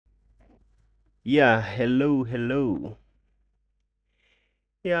Yeah, hello.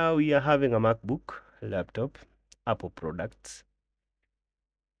 Yeah, we are having a MacBook laptop, Apple products.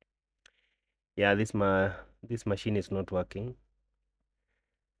 Yeah, this machine is not working.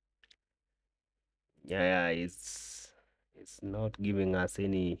 Yeah, it's not giving us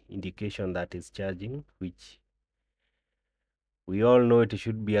any indication that it's charging, which we all know it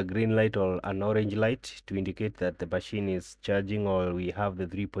should be a green light or an orange light to indicate that the machine is charging or we have the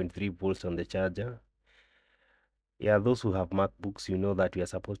 3.3 volts on the charger. Yeah, those who have MacBooks, you know that we are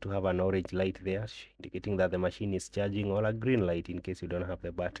supposed to have an orange light there, indicating that the machine is charging, or a green light in case you don't have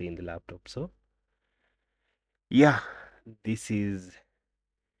the battery in the laptop. So, yeah, this is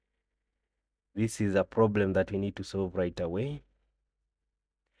this is a problem that we need to solve right away.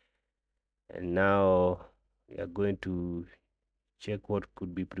 And now we are going to check what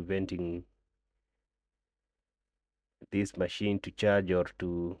could be preventing this machine to charge or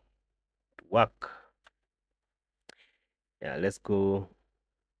to work. Yeah, let's go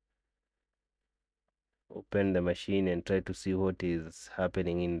open the machine and try to see what is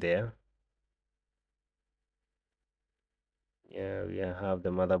happening in there. Yeah, we have the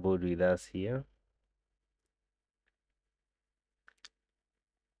motherboard with us here.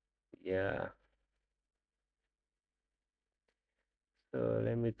 Yeah, so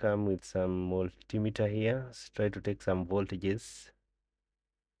let me come with some multimeter here. Let's try to take some voltages.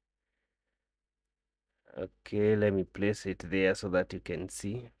 Okay, let me place it there so that you can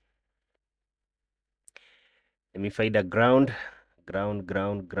see. Let me find a ground.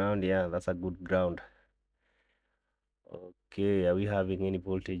 Ground. Yeah, that's a good ground. Okay, are we having any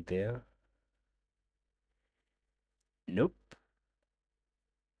voltage there? Nope.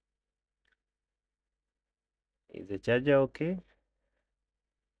 Is the charger okay?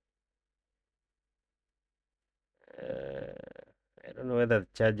 I don't know whether the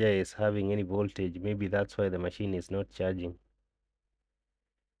charger is having any voltage. Maybe that's why the machine is not charging.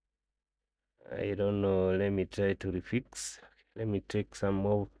 I don't know. Let me try to refix. Let me take some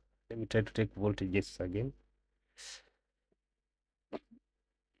more. Let me try to take voltages again.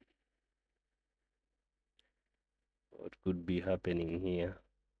 What could be happening here?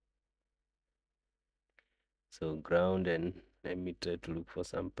 So ground, and let me try to look for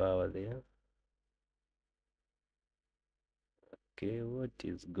some power there. Okay, what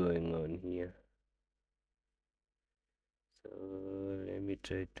is going on here? So let me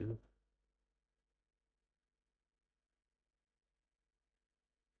try to.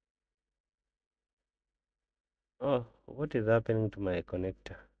 Oh, what is happening to my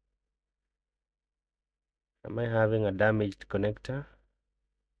connector? Am I having a damaged connector?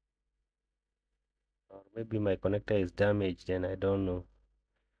 Or maybe my connector is damaged and I don't know.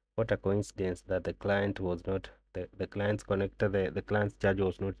 What a coincidence that the client was not, the client's connector, the client's charger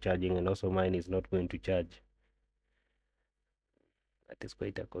was not charging, and also mine is not going to charge. That is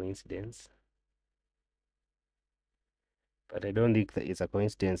quite a coincidence. But I don't think that it's a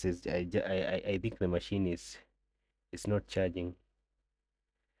coincidence. I think the machine is not charging.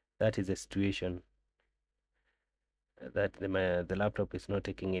 That is the situation. That the laptop is not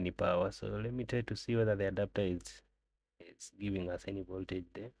taking any power. So let me try to see whether the adapter is giving us any voltage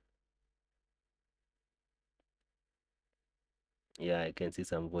there. Yeah, I can see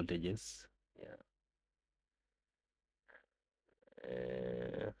some voltages. Yeah.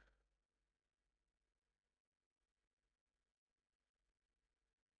 Uh,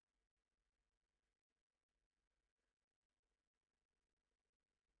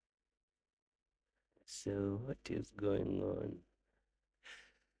 so what is going on?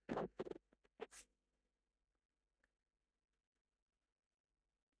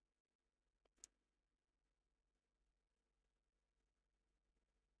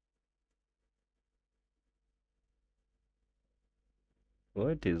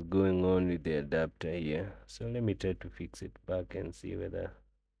 What is going on with the adapter here? So let me try to fix it back and see whether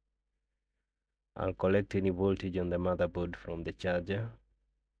I'll collect any voltage on the motherboard from the charger.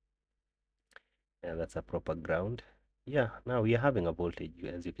 Yeah, that's a proper ground. Yeah, now we are having a voltage,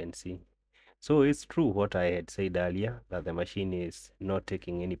 as you can see. So it's true what I had said earlier, that the machine is not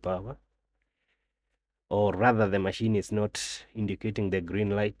taking any power, or rather the machine is not indicating the green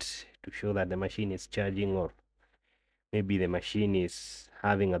light to show that the machine is charging, or maybe the machine is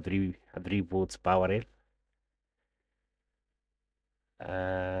having a 3 volts power rail.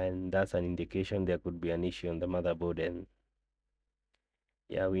 And that's an indication there could be an issue on the motherboard, and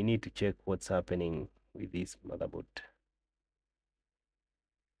yeah, we need to check what's happening with this motherboard.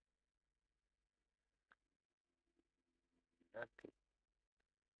 Okay.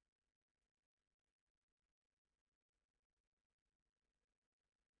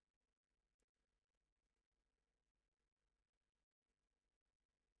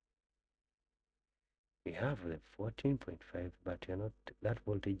 We have the 14.5, but you're not, that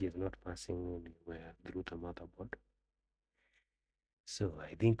voltage is not passing anywhere through the motherboard. So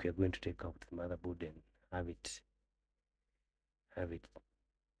I think we're going to take out the motherboard and have it,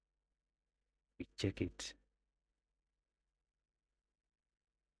 we check it.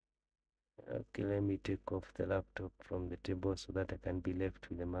 Okay, let me take off the laptop from the table so that I can be left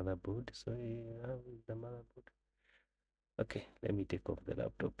with the motherboard. So yeah, with the motherboard. Okay, let me take off the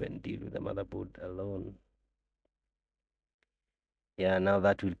laptop and deal with the motherboard alone. Yeah, now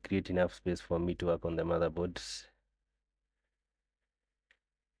that will create enough space for me to work on the motherboard.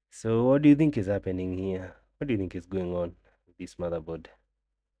 So what do you think is happening here? What do you think is going on with this motherboard?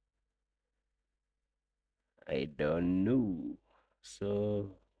 I don't know.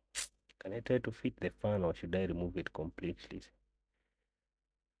 So can I try to fit the fan or should I remove it completely?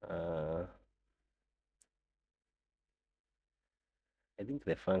 I think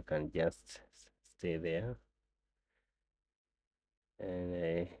the fan can just stay there. And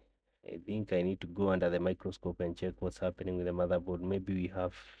I think I need to go under the microscope and check what's happening with the motherboard. Maybe we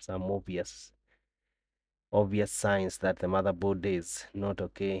have some obvious signs that the motherboard is not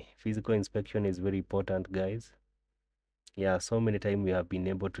okay. Physical inspection is very important, guys. Yeah, so many times we have been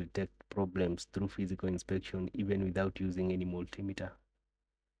able to detect problems through physical inspection even without using any multimeter.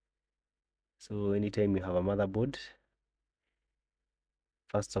 So anytime you have a motherboard,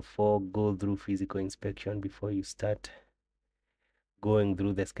 first of all, go through physical inspection before you start going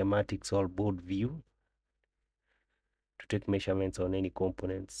through the schematics or board view to take measurements on any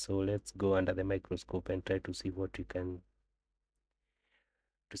components. So let's go under the microscope and try to see what we can,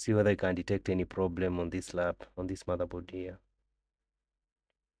 to see whether I can detect any problem on this on this motherboard here.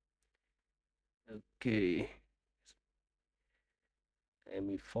 Okay, let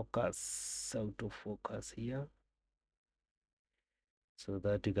me focus, auto focus here, so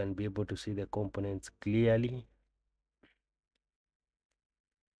that you can be able to see the components clearly.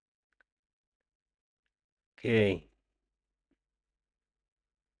 Okay,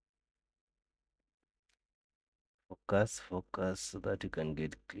 focus so that you can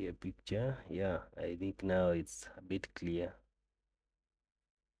get clear picture. Yeah, I think now it's a bit clear.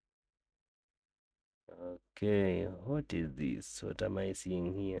 Okay, what is this? What am I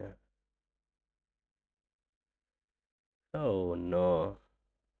seeing here? Oh no.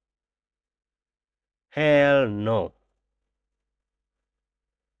 Hell no.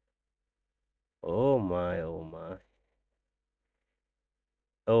 Oh my, oh my.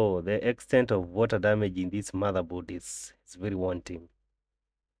 Oh, the extent of water damage in this motherboard is very wanting.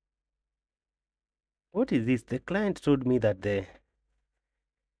 What is this? The client told me that there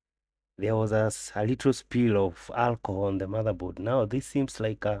was a little spill of alcohol on the motherboard. Now this seems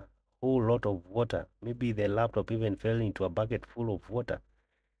like a whole lot of water. Maybe the laptop even fell into a bucket full of water.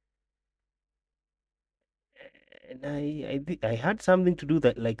 And I had something to do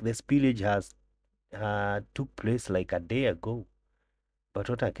that, like the spillage has took place like a day ago. But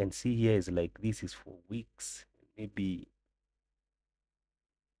what I can see here is like this is for weeks. Maybe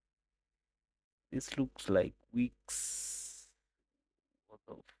this looks like weeks worth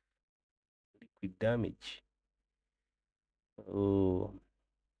of liquid damage. Oh,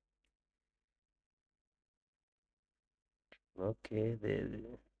 okay.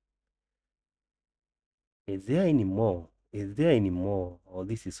 Is there any more? Is there any more? Or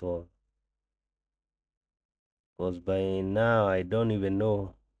this is all? Because by now I don't even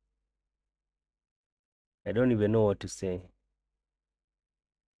know. I don't even know what to say.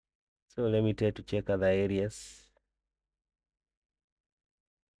 So let me try to check other areas.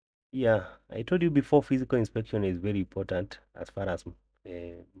 Yeah, I told you before, physical inspection is very important as far as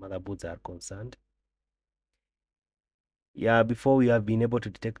motherboards are concerned. Yeah, before we have been able to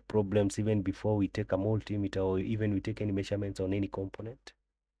detect problems, even before we take a multimeter or even we take any measurements on any component.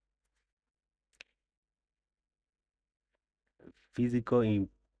 Physical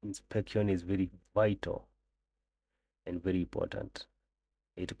inspection is very vital and very important.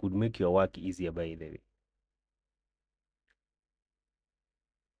 It could make your work easier, by the way.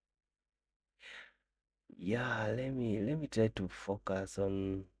 Yeah, let me try to focus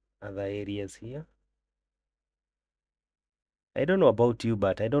on other areas here. I don't know about you,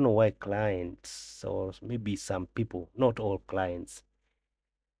 but I don't know why clients or maybe some people, not all clients,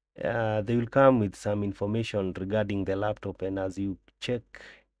 they will come with some information regarding the laptop, and as you check,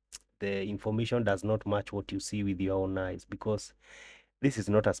 the information does not match what you see with your own eyes, because this is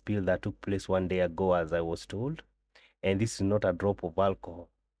not a spill that took place one day ago, as I was told, and this is not a drop of alcohol.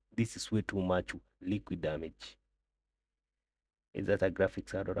 This is way too much liquid damage. Is that a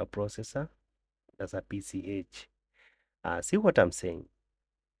graphics card or a processor? That's a PCH. See what I'm saying?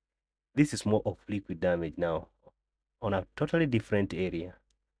 This is more of liquid damage now on a totally different area.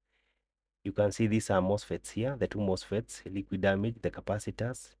 You can see these are MOSFETs here, the two MOSFETs, liquid damage, the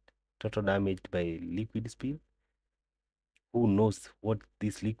capacitors, total damage by liquid spill. Who knows what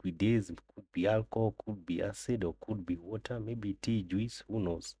this liquid is? Could be alcohol, could be acid, or could be water, maybe tea, juice, who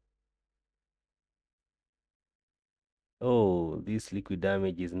knows? Oh, this liquid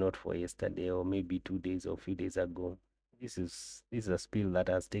damage is not for yesterday or maybe 2 days or few days ago. This is a spill that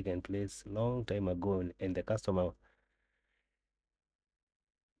has taken place long time ago, and the customer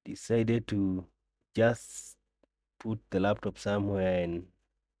decided to just put the laptop somewhere and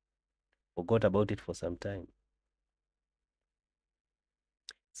forgot about it for some time.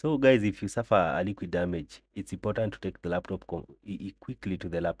 So guys, if you suffer a liquid damage, it's important to take the laptop quickly to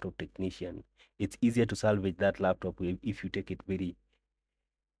the laptop technician. It's easier to salvage that laptop if you take it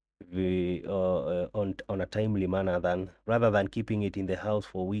on a timely manner than rather than keeping it in the house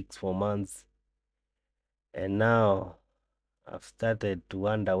for weeks, for months. And now I've started to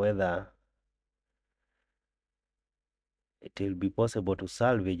wonder whether it will be possible to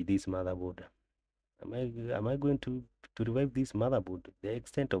salvage this motherboard. Am I going to revive this motherboard? The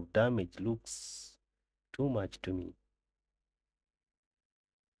extent of damage looks too much to me.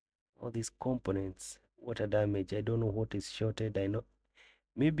 All these components, water damage, I don't know what is shorted. I know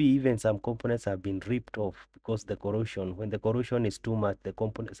maybe even some components have been ripped off because the corrosion, when the corrosion is too much,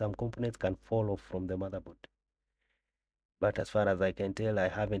 some components can fall off from the motherboard. But as far as I can tell, I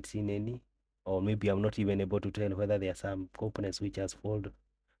haven't seen any, or maybe I'm not even able to tell whether there are some components which has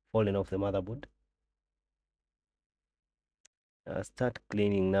fallen off the motherboard. I'll start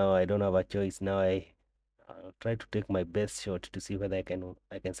cleaning now. I don't have a choice now. I'll try to take my best shot to see whether I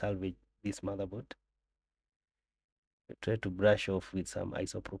can salvage this motherboard. I try to brush off with some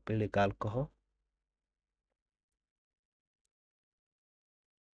isopropylic alcohol.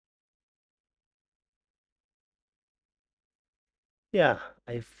 Yeah,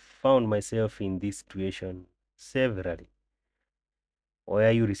 I found myself in this situation severally,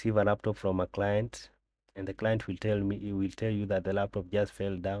 where you receive a laptop from a client and the client will tell you that the laptop just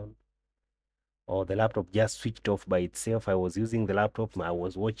fell down or the laptop just switched off by itself. I was using the laptop, I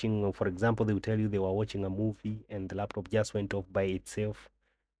was watching, for example, they will tell you they were watching a movie and the laptop just went off by itself.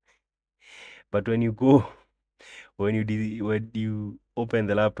 But when you go, when you open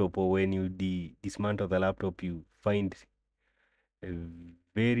the laptop or when you dismantle the laptop, you find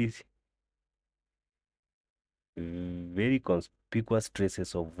very very conspicuous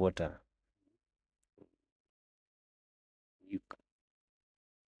traces of water. You,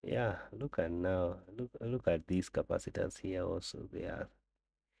 yeah, look at now. Look at these capacitors here also. They are.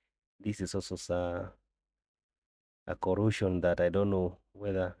 This is also a corrosion that I don't know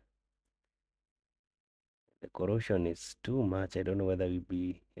whether the corrosion is too much. I don't know whether we'll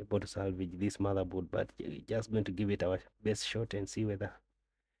be able to salvage this motherboard, but we're just going to give it our best shot and see whether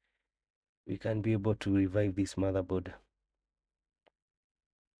we can be able to revive this motherboard.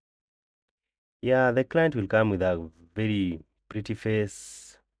 Yeah, the client will come with a very pretty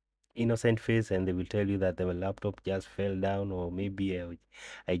face, innocent face, and they will tell you that the laptop just fell down, or maybe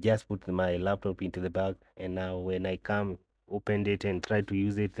I just put my laptop into the bag and now when I come opened it and tried to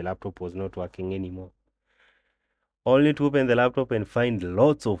use it, the laptop was not working anymore. Only to open the laptop and find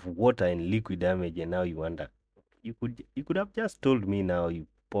lots of water and liquid damage, and now you wonder, you could have just told me now you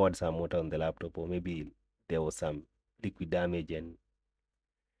poured some water on the laptop, or maybe there was some liquid damage. And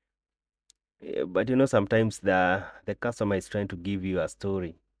but sometimes the customer is trying to give you a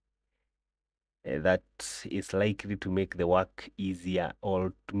story that is likely to make the work easier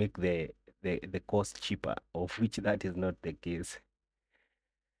or to make the cost cheaper, of which that is not the case.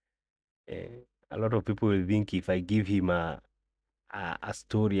 A lot of people will think if I give him a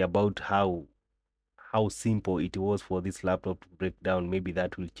story about how simple it was for this laptop to break down, maybe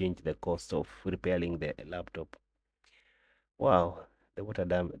that will change the cost of repairing the laptop. Wow,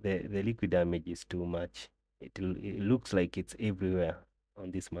 the liquid damage is too much. It looks like it's everywhere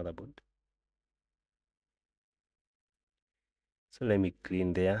on this motherboard. So let me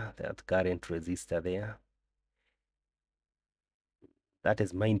clean that current resistor there. That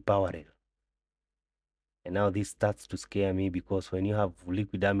is main power rail. And now this starts to scare me because when you have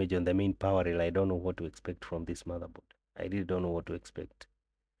liquid damage on the main power rail, I don't know what to expect from this motherboard. I really don't know what to expect.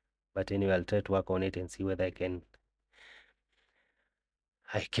 But anyway, I'll try to work on it and see whether I can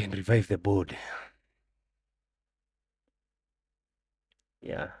revive the board.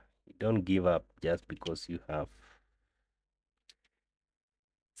 Yeah, don't give up just because you have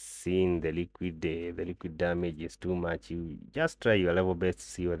seen the liquid damage is too much. You just try your level best to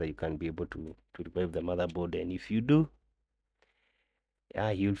see whether you can be able to revive the motherboard, and if you do,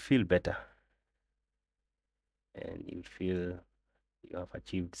 yeah, you'll feel better and you'll feel you have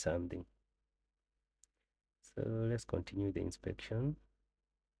achieved something. So let's continue the inspection.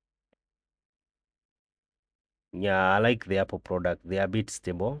 Yeah, I like the Apple product. They are a bit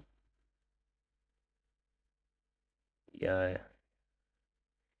stable. Yeah,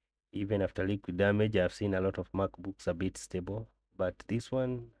 even after liquid damage, I've seen a lot of MacBooks a bit stable, but this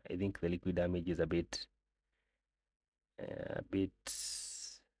one, I think the liquid damage is a bit, a bit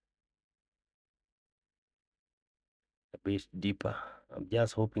deeper. I'm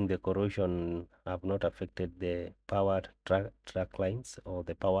just hoping the corrosion have not affected the power track lines or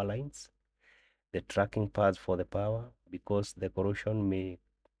the power lines, the tracking pads for the power, because the corrosion may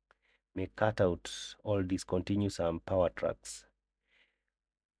cut out or discontinue some power tracks,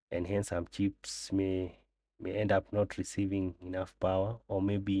 and hence some chips may end up not receiving enough power or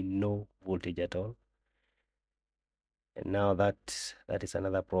maybe no voltage at all. And now that is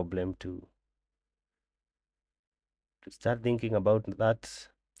another problem to start thinking about that.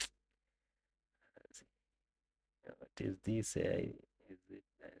 What is this? Is it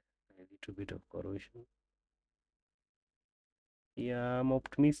a little bit of corrosion? Yeah, I'm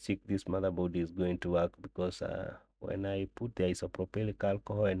optimistic this motherboard is going to work because when I put the isopropylic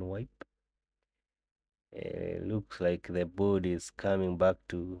alcohol and wipe, it looks like the board is coming back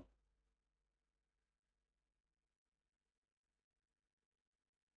to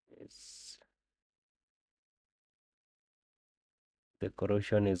it's, the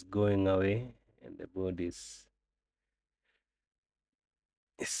corrosion is going away and the board is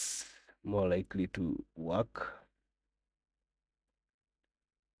more likely to work.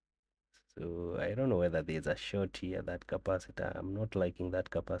 So I don't know whether there's a short here, that capacitor. I'm not liking that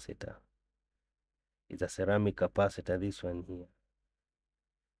capacitor. It's a ceramic capacitor, this one here.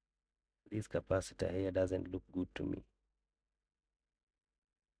 This capacitor here doesn't look good to me.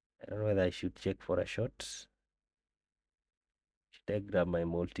 I don't know whether I should check for a short. Should I grab my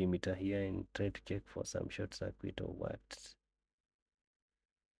multimeter here and try to check for some short circuit or what?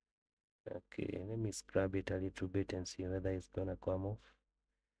 Okay, let me scrub it a little bit and see whether it's gonna come off.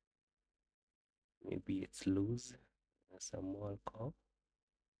 Maybe it's loose. Some more alcohol.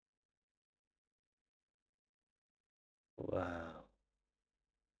 Wow.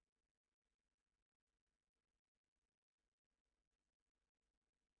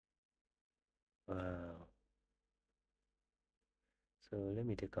 Wow. So let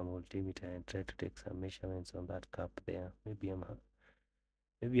me take a multimeter and try to take some measurements on that cap there.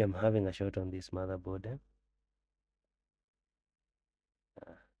 Maybe I'm having a short on this motherboard.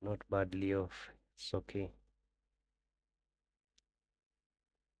 Not badly off. It's okay.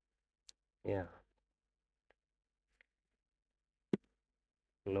 Yeah,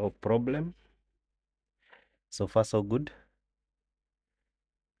 no problem. So far so good.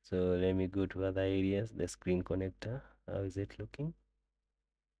 So let me go to other areas. The screen connector. How is it looking?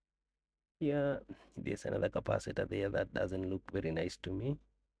 Yeah, there's another capacitor there that doesn't look very nice to me.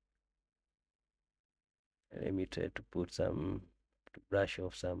 Let me try to put some, to brush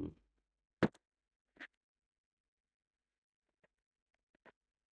off some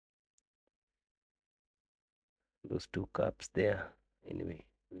those two caps there. Anyway,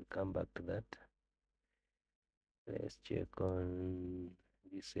 we'll come back to that. Let's check on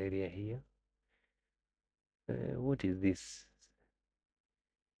this area here. What is this?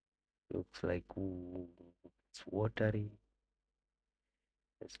 Looks like, ooh, it's watery.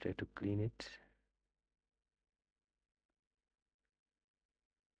 Let's try to clean it.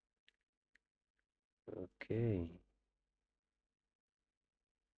 Okay,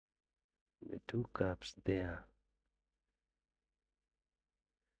 the two caps there.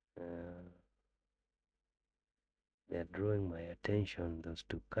 Uh, they're drawing my attention, those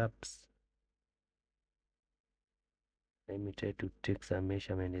two caps. Let me try to take some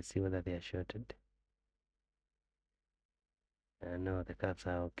measurement and see whether they are shorted. No, the caps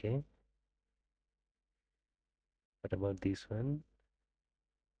are okay. What about this one?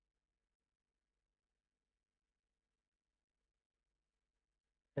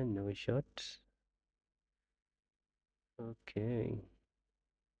 And no short. Okay.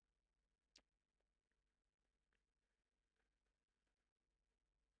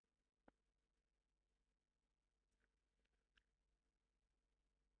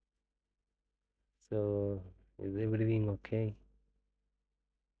 So, is everything okay?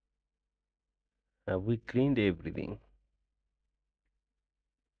 Have we cleaned everything?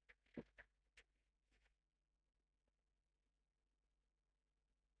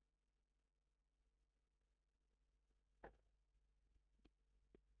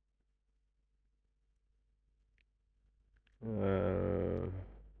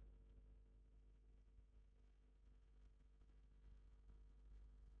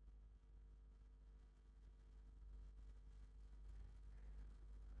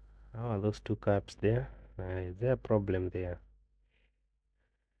 How are those two cups there? Is there a problem there?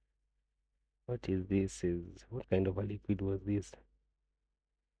 What is this? What kind of a liquid was this?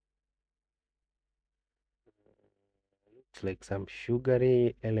 Looks like some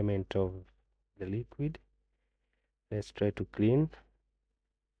sugary element of the liquid. Let's try to clean.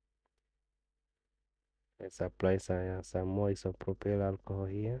 Let's apply some more isopropyl alcohol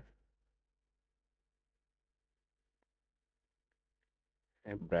here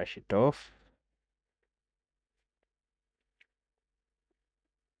and brush it off.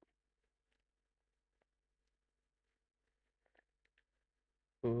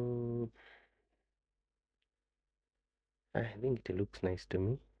 Mm, I think it looks nice to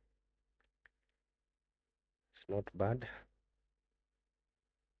me. It's not bad.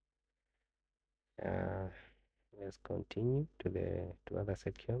 Uh, let's continue to other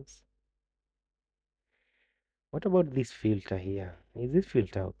sections. What about this filter here? Is this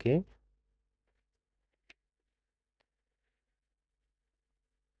filter okay?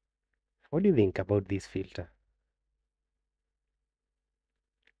 What do you think about this filter?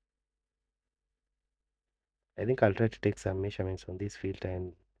 I think I'll try to take some measurements on this filter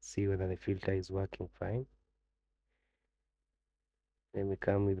and see whether the filter is working fine. Let me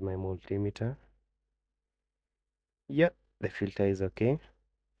come with my multimeter. Yep, the filter is okay.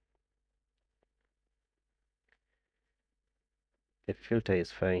 The filter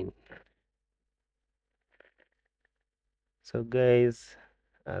is fine. So guys,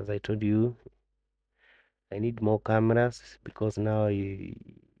 as I told you, I need more cameras because now I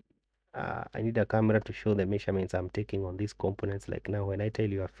need a camera to show the measurements I'm taking on these components. Like now when I tell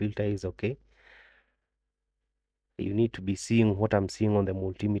you a filter is okay, you need to be seeing what I'm seeing on the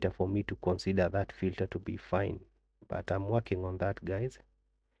multimeter for me to consider that filter to be fine. But I'm working on that, guys.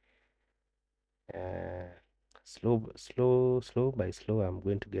 Slow by slow, I'm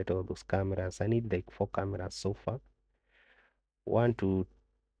going to get all those cameras. I need like 4 cameras so far. One to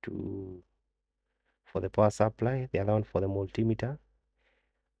for the power supply, the other one for the multimeter,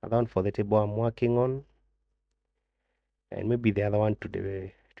 other one for the table I'm working on, and maybe the other one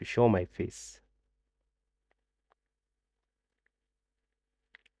to show my face.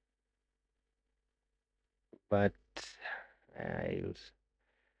 But I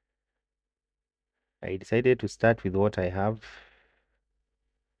I decided to start with what I have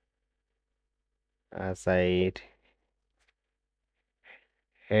as I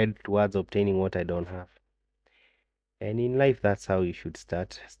head towards obtaining what I don't have. And in life, that's how you should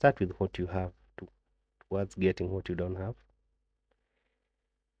start. Start with what you have towards getting what you don't have.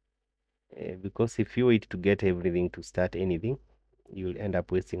 Because if you wait to get everything to start anything, you'll end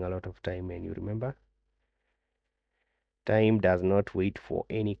up wasting a lot of time. And you remember, time does not wait for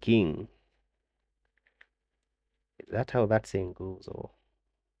any king. Is that how that saying goes? Or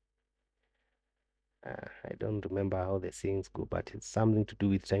I don't remember how the sayings go, but it's something to do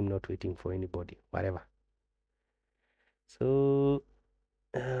with time not waiting for anybody, whatever. So,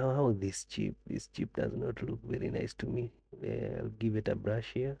 how this chip? This chip does not look very nice to me. I'll give it a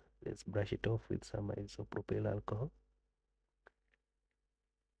brush here. Let's brush it off with some isopropyl alcohol.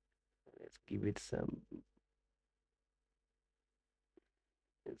 Let's give it some.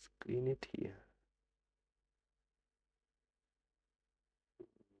 Let's clean it here.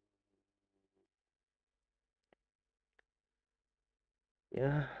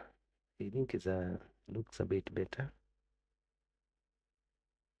 Yeah, I think it's looks a bit better.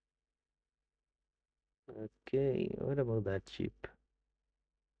 Okay, what about that chip?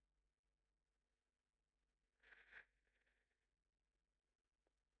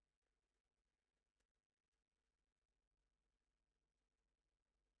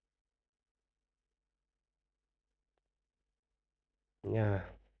 Yeah,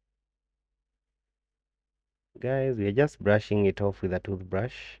 guys, we are just brushing it off with a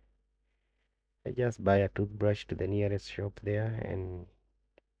toothbrush. I just buy a toothbrush to the nearest shop there and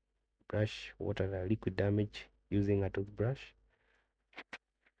brush water liquid damage using a toothbrush.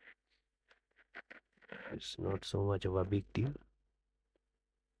 It's not so much of a big deal.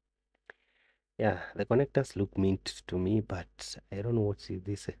 Yeah, the connectors look mint to me, but I don't know what is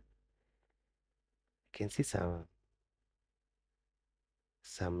this. I can see some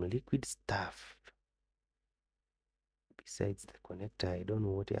liquid stuff besides the connector. I don't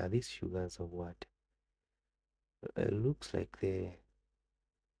know what are these sugars or what. It looks like the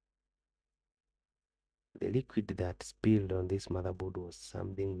liquid that spilled on this motherboard was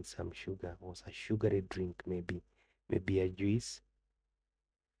something with some sugar, was a sugary drink, maybe a juice,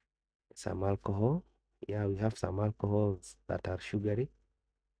 some alcohol. Yeah, we have some alcohols that are sugary,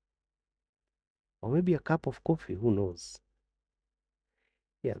 or maybe a cup of coffee, who knows.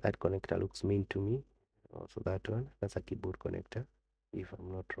 Yeah, that connector looks mean to me. Also that one, that's a keyboard connector, if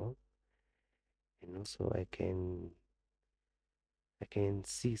I'm not wrong. And also I can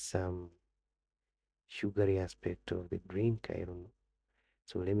see some sugary aspect of the drink. I don't know.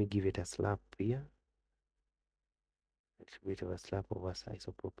 So let me give it a slap here. A little bit of a slap of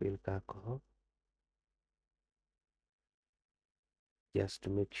isopropyl alcohol, just to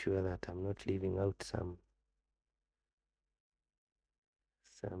make sure that I'm not leaving out some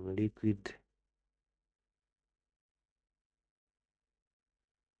liquid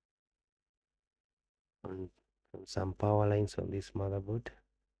on, on some power lines on this motherboard.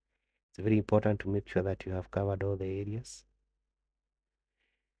 It's very important to make sure that you have covered all the areas.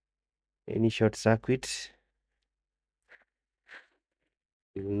 Any short circuit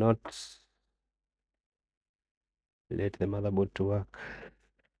will not let the motherboard to work.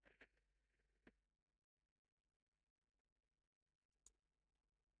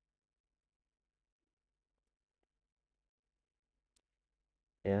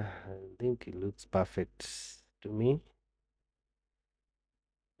 Yeah, I think it looks perfect to me.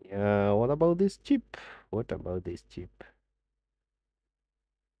 Yeah, what about this chip? What about this chip?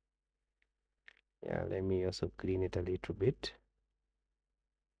 Yeah, let me also clean it a little bit.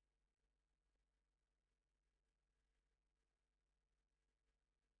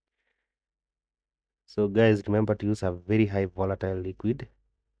 So guys, remember to use a very high volatile liquid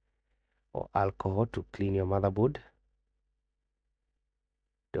or alcohol to clean your motherboard.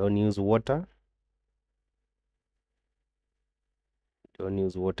 Don't use water. Don't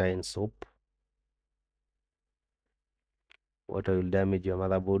use water and soap. Water will damage your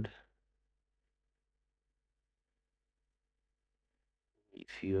motherboard.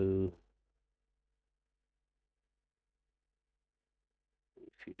 If you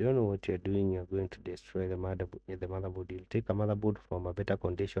don't know what you're doing, you're going to destroy the motherboard. You'll take a motherboard from a better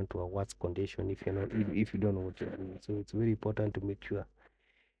condition to a worse condition if you don't know what you're doing. So it's very important to make sure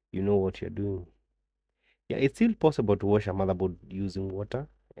you know what you're doing. Yeah, it's still possible to wash a motherboard using water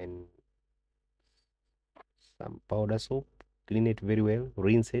and some powder soap. Clean it very well,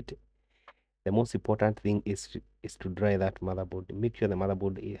 rinse it. The most important thing is to dry that motherboard. Make sure the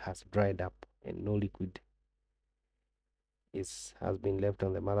motherboard has dried up and no liquid has been left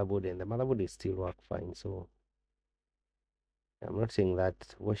on the motherboard, and the motherboard is still work fine. So I'm not saying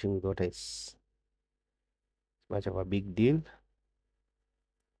that washing with water is much of a big deal.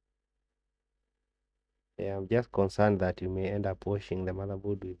 Yeah, I'm just concerned that you may end up washing the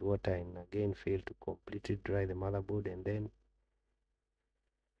motherboard with water and again fail to completely dry the motherboard, and then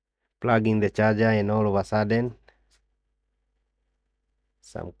plug in the charger, and all of a sudden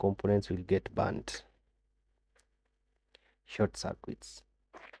some components will get burnt. Short circuits.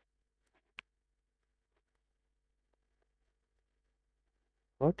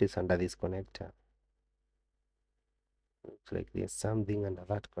 What is under this connector? Looks like there's something under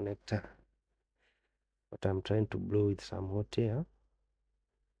that connector, but I'm trying to blow with some hot air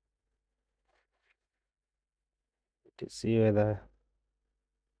to see whether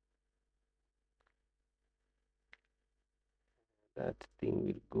that thing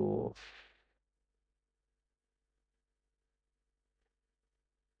will go off.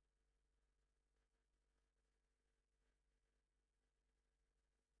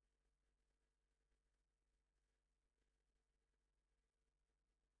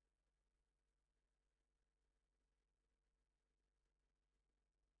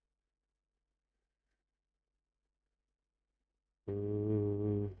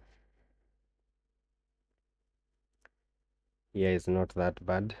 Yeah, it's not that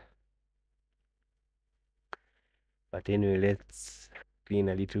bad, but anyway, let's clean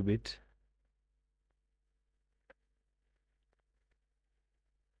a little bit.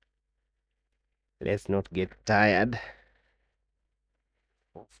 Let's not get tired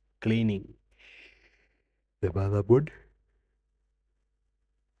of cleaning the motherboard.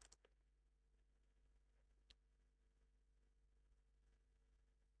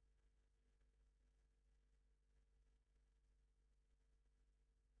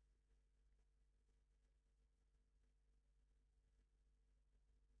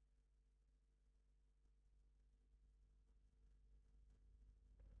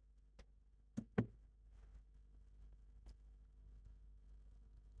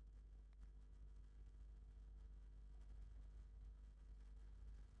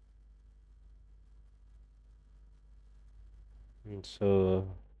 And so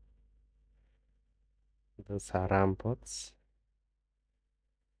those are RAM ports.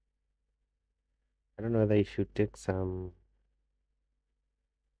 I don't know whether you should take some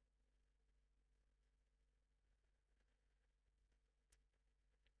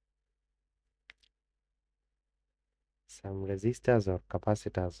some resistors or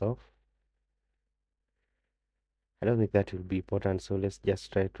capacitors off. I don't think that will be important, so let's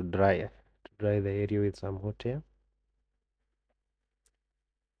just try to dry the area with some hot air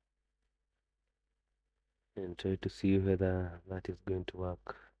and try to see whether that is going to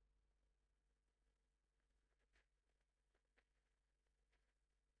work.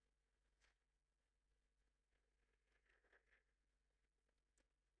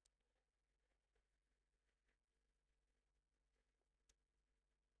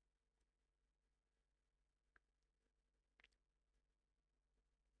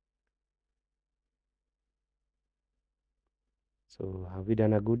 So have we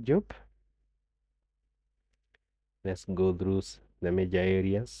done a good job? Let's go through the major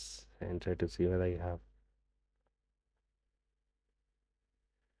areas and try to see whether you have.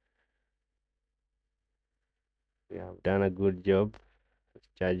 We have done a good job.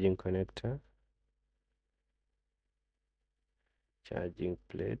 Charging connector, charging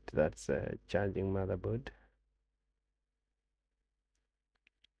plate, that's a charging motherboard.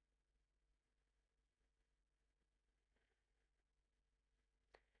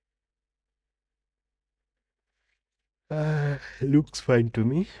 Looks fine to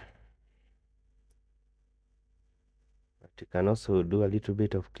me. But you can also do a little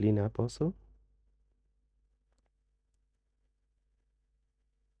bit of cleanup also.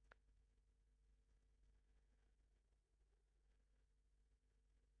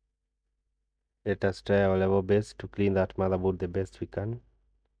 Let us try our level best to clean that motherboard the best we can.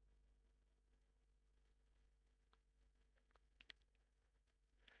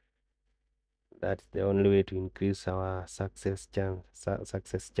 That's the only way to increase our success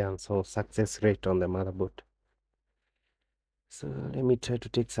chance or success rate on the motherboard. So let me try to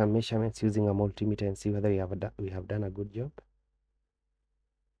take some measurements using a multimeter and see whether we have done a good job.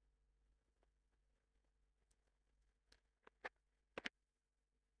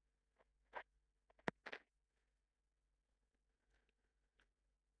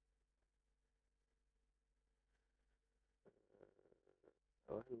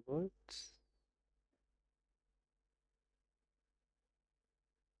 One volt.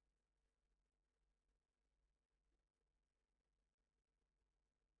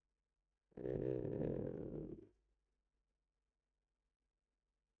 Um,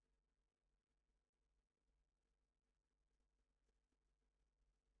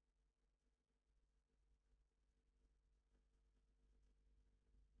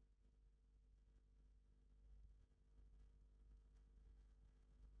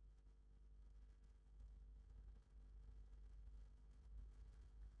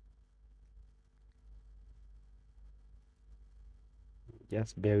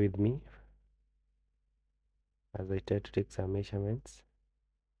 just bear with me as I try to take some measurements.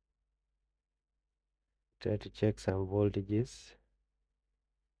 Try to check some voltages.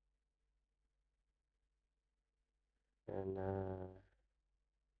 And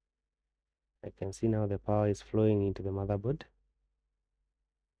I can see now the power is flowing into the motherboard,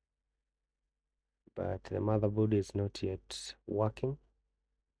 but the motherboard is not yet working.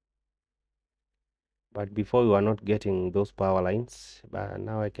 But before we were not getting those power lines, but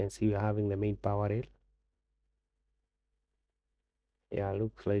now I can see we're having the main power rail. Yeah,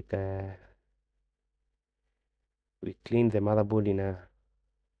 looks like we cleaned the motherboard in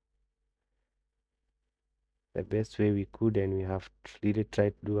the best way we could, and we have really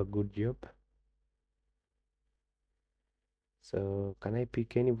tried to do a good job. So can I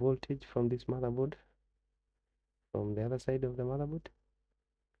pick any voltage from this motherboard, from the other side of the motherboard?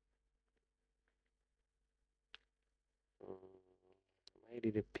 Am I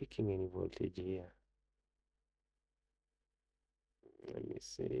really picking any voltage here? Let me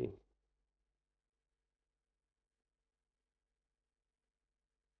see.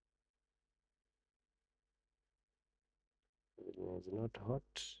 It's not hot.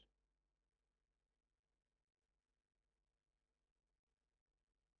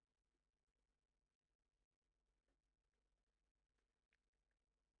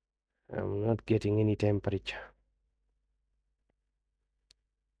 I'm not getting any temperature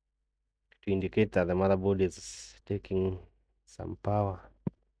to indicate that the motherboard is taking some power.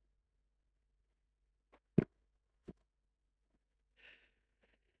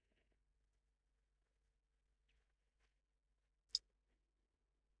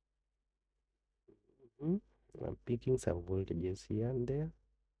 I'm picking some voltages here and there.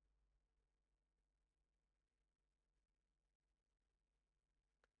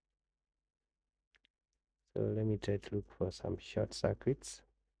 So let me try to look for some short circuits.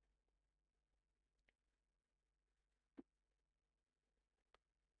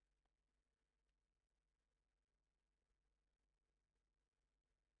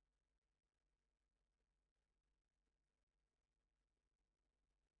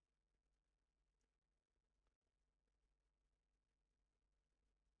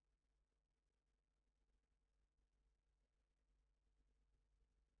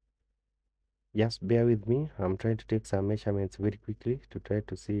 Just bear with me. I'm trying to take some measurements very quickly to try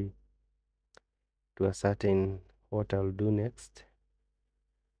to see to ascertain what I'll do next.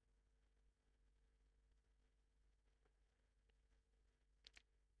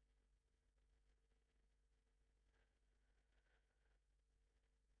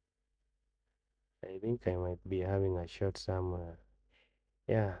 I think I might be having a short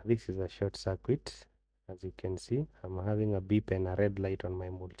yeah, this is a short circuit. As you can see, I'm having a beep and a red light on my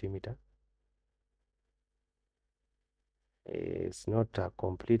multimeter. It's not a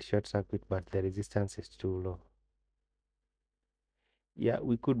complete short circuit, but the resistance is too low. Yeah,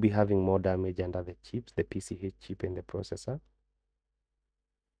 we could be having more damage under the chips, the PCH chip and the processor.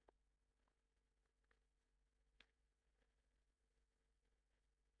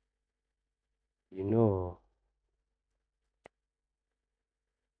 You know,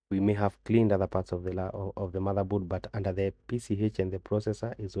 we may have cleaned other parts of the motherboard, but under the PCH and the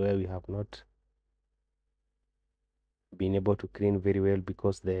processor is where we have not been able to clean very well,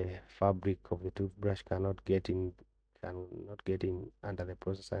 because the fabric of the toothbrush cannot get in under the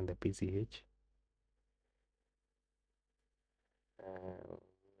processor and the PCH. Uh,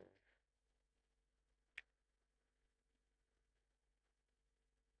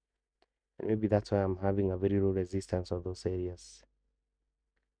 and maybe that's why I'm having a very low resistance of those areas.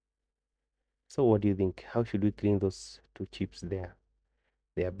 So what do you think? How should we clean those two chips there?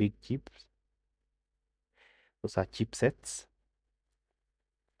 They are big chips. Those are chipsets.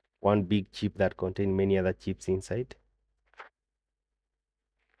 One big chip that contains many other chips inside.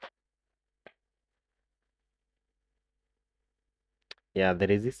 Yeah, the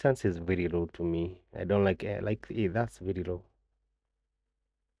resistance is very low to me. I don't that's very low.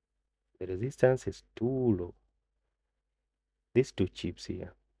 The resistance is too low. These two chips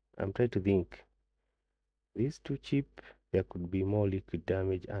here, I'm trying to think. These two chips, there could be more liquid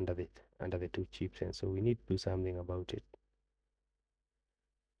damage under the two chips, and so we need to do something about it.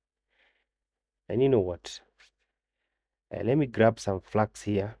 And you know what? Let me grab some flux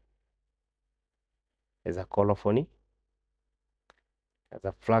here as a colophony. As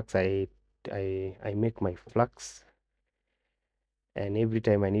a flux, I make my flux, and every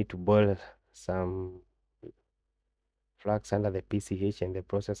time I need to boil some flux under the PCH and the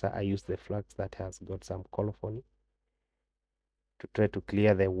processor, I use the flux that has got some colophony to try to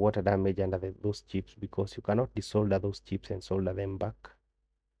clear the water damage under those chips, because you cannot desolder those chips and solder them back.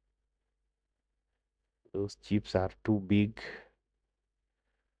 Those chips are too big.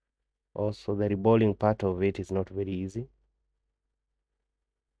 Also, the reballing part of it is not very easy.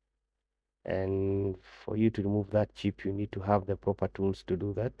 And for you to remove that chip, you need to have the proper tools to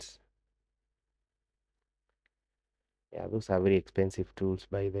do that. Yeah, those are very expensive tools,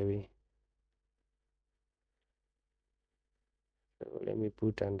 by the way. So let me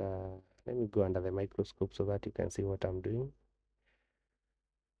go under the microscope so that you can see what I'm doing.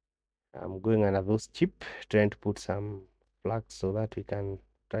 I'm going under those chip, trying to put some flux so that we can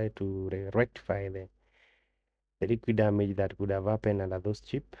try to rectify the liquid damage that could have happened under those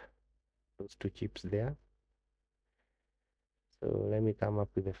two chips there. So let me come up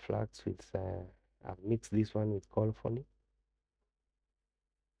with the flux with I've mixed this one with colophony.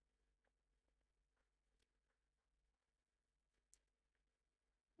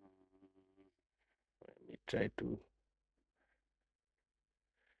 Let me try to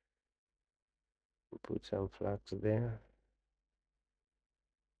put some flux there.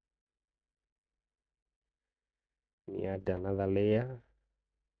 Let me add another layer.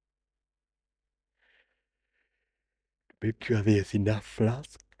 Make sure there's enough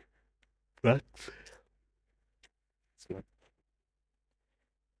flux. It's not.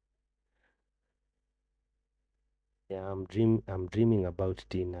 Yeah, I'm dreaming about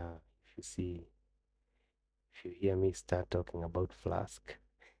tea now. If you hear me start talking about flask,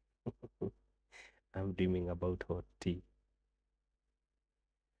 I'm dreaming about hot tea.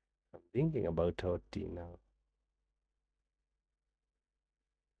 I'm thinking about hot tea now.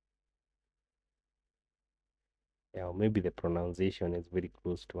 Yeah, or maybe the pronunciation is very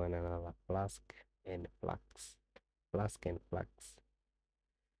close to one another. Flask and flax. Flask and flax.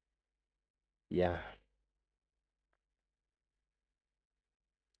 Yeah.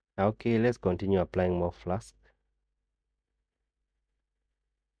 Okay, let's continue applying more flask.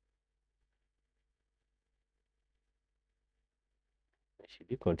 Should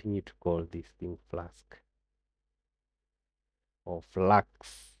you continue to call this thing flask or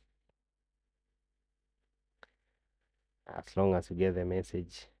flax? As long as you get the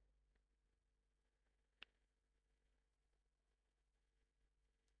message.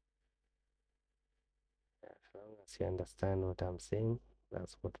 As long as you understand what I'm saying,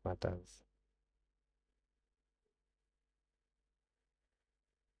 that's what matters.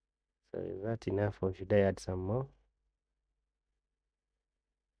 So is that enough or should I add some more?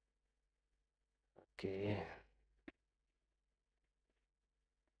 Okay.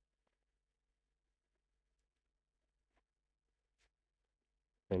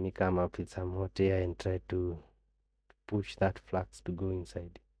 Let me come up with some hot air and try to push that flux to go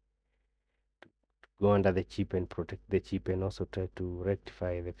inside, go under the chip and protect the chip, and also try to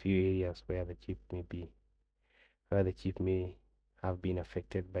rectify the few areas where the chip may have been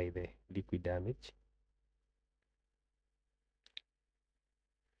affected by the liquid damage.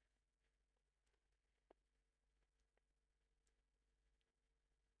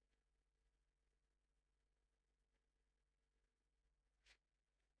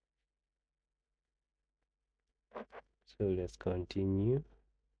 So let's continue.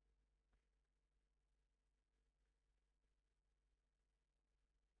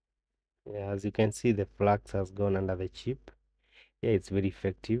 Yeah, as you can see, the flux has gone under the chip. Yeah, it's very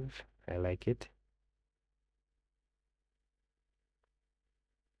effective. I like it.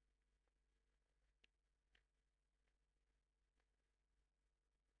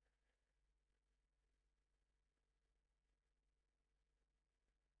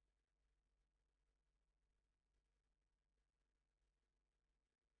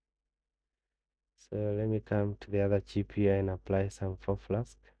 So let me come to the other chip here and apply some more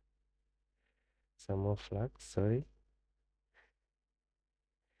flux, sorry.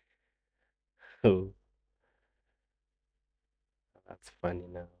 Oh, that's funny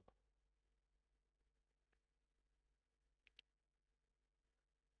now.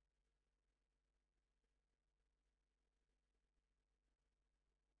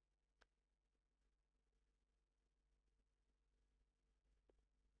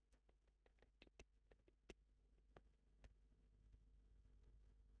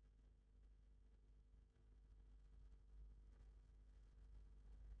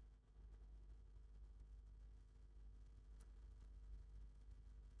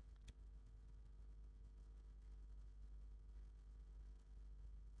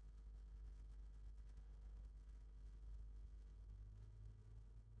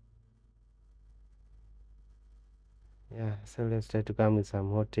 Yeah, so let's try to come with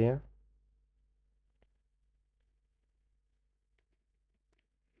some hot air.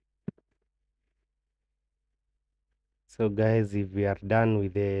 So guys, if we are done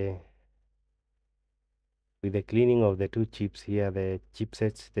with the cleaning of the two chips here, the two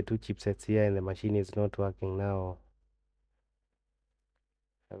chipsets here, and the machine is not working now,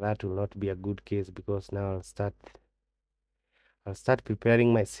 that will not be a good case, because now I'll start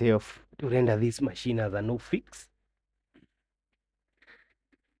preparing myself to render this machine as a no fix.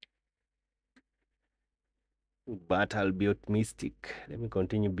 But I'll be optimistic. Let me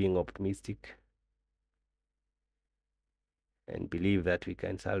continue being optimistic and believe that we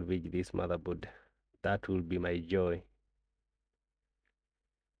can salvage this motherboard. That will be my joy.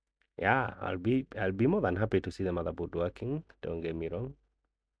 Yeah, I'll be more than happy to see the motherboard working. Don't get me wrong.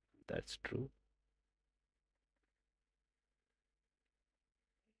 That's true.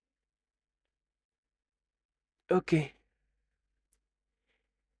 Okay.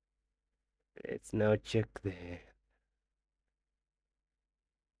 Let's now try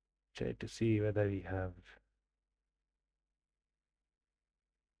to see whether we have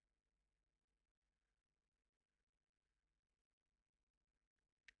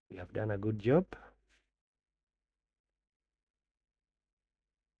done a good job.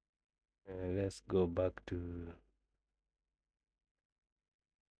 Let's go back to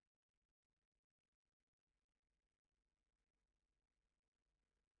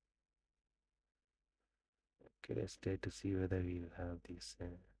okay, let's try to see whether we'll have this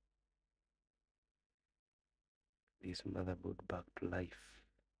motherboard back to life.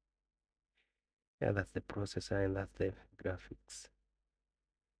 Yeah, that's the processor and that's the graphics.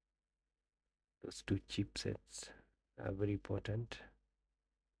 Those two chipsets are very important.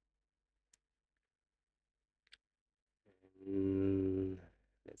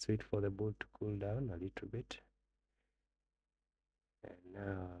 Let's wait for the board to cool down a little bit. And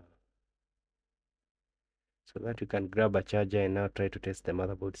now, so that you can grab a charger and now try to test the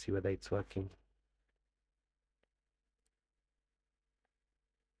motherboard, see whether it's working.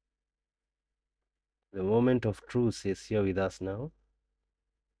 The moment of truth is here with us now.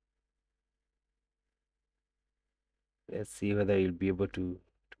 Let's see whether you'll be able to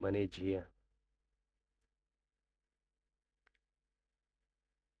manage here.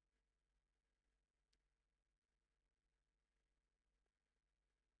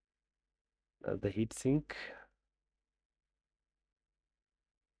 That's the heatsink.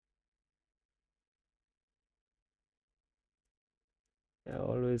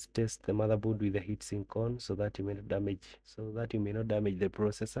 Always test the motherboard with the heatsink on so that you may not damage the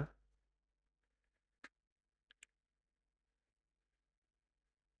processor.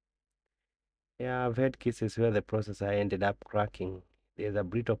 Yeah, I've had cases where the processor ended up cracking. There's a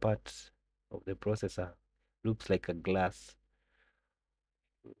brittle part of the processor, looks like a glass.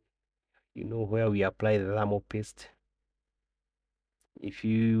 You know where we apply the thermal paste. If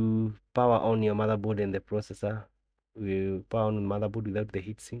you power on your motherboard and the processor will power on the motherboard without the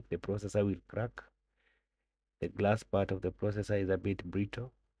heatsink, the processor will crack. The glass part of the processor is a bit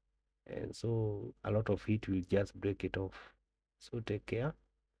brittle, and so a lot of heat will just break it off. So take care.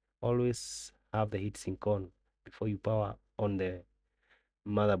 Always have the heatsink on before you power on the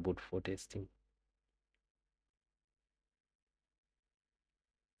motherboard for testing.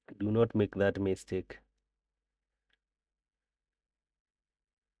 Do not make that mistake.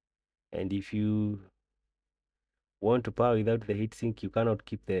 And if you want to power without the heatsink, you cannot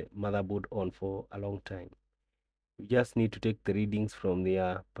keep the motherboard on for a long time. You just need to take the readings from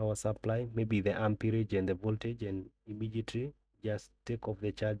the power supply, maybe the amperage and the voltage, and immediately just take off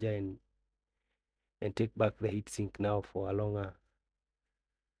the charger and take back the heatsink now for a longer.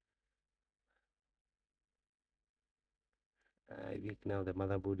 I think now the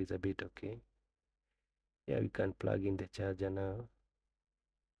motherboard is a bit okay. Yeah, we can plug in the charger now.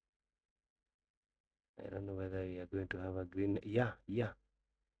 I don't know whether we are going to have a green. Yeah.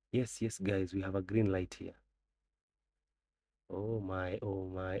 Yes, guys, we have a green light here. Oh my, oh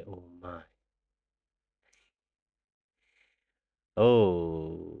my, oh my.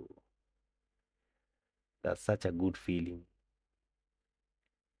 Oh, that's such a good feeling.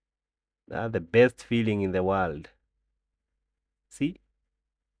 That's the best feeling in the world. See?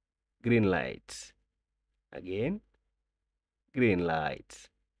 Green light. Again, green light.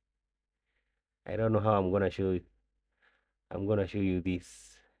 I don't know how I'm gonna show you. I'm gonna show you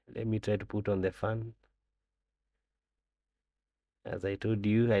this. Let me try to put on the fan. As I told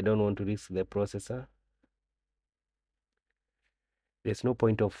you, I don't want to risk the processor. There's no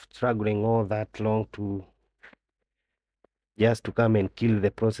point of struggling all that long to just to come and kill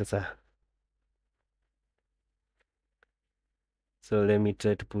the processor. So let me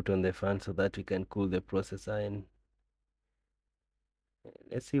try to put on the fan so that we can cool the processor, and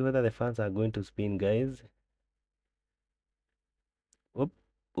let's see whether the fans are going to spin, guys. Oop,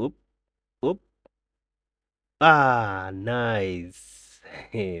 oop, oop. Ah, nice.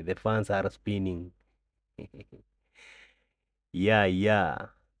 The fans are spinning. Yeah.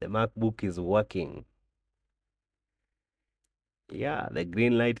 The MacBook is working. Yeah, the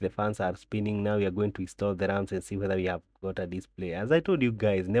green light, the fans are spinning. Now we are going to install the RAMs and see whether we have got a display. As I told you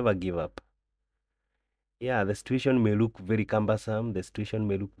guys, never give up. Yeah, the situation may look very cumbersome, the situation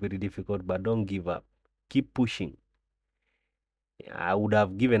may look very difficult, but don't give up. Keep pushing. Yeah, I would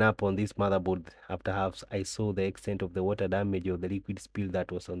have given up on this motherboard after I saw the extent of the water damage or the liquid spill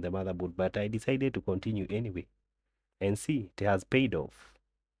that was on the motherboard, but I decided to continue anyway. And see, it has paid off.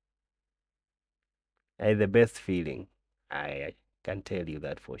 The best feeling. I can tell you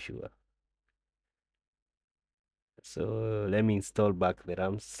that for sure. So let me install back the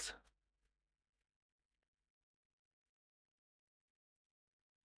RAMs.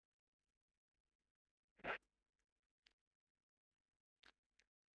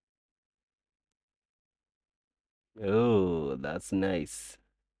 Oh, that's nice.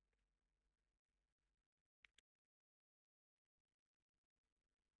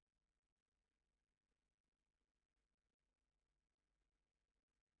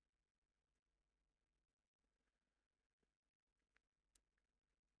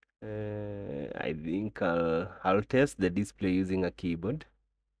 I think I'll test the display using a keyboard.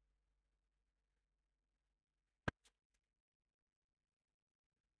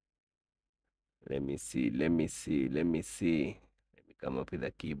 Let me see. Let me come up with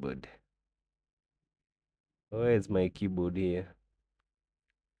a keyboard. Where is my keyboard here?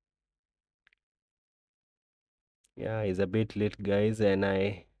 Yeah, it's a bit late, guys, and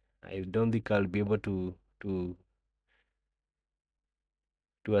I don't think I'll be able to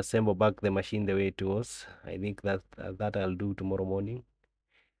assemble back the machine the way it was. I think that I'll do tomorrow morning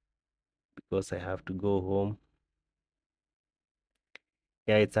because I have to go home.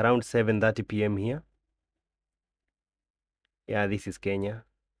 Yeah, it's around 7:30 p.m. here. Yeah, this is Kenya.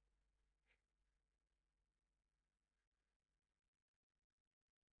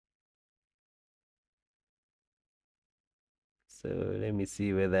 So let me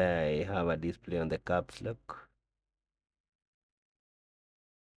see whether I have a display on the caps lock.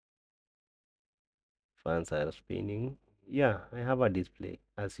 Fans are spinning. Yeah, I have a display.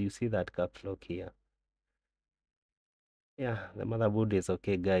 As you see that caps lock here. Yeah, the motherboard is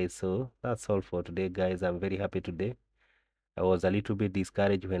okay, guys. So that's all for today, guys. I'm very happy today. I was a little bit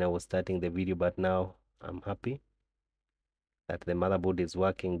discouraged when I was starting the video, but now I'm happy that the motherboard is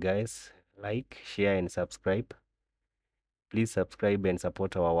working, guys. Like, share, and subscribe. Please subscribe and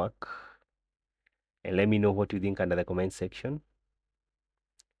support our work. And let me know what you think under the comment section.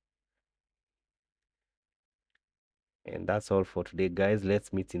 And that's all for today, guys.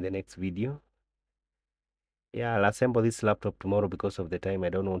 Let's meet in the next video. Yeah, I'll assemble this laptop tomorrow because of the time. I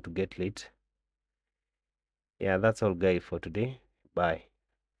don't want to get late. Yeah, that's all, guys, for today. Bye.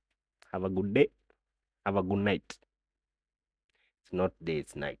 Have a good day. Have a good night. It's not day,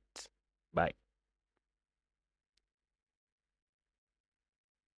 it's night. Bye.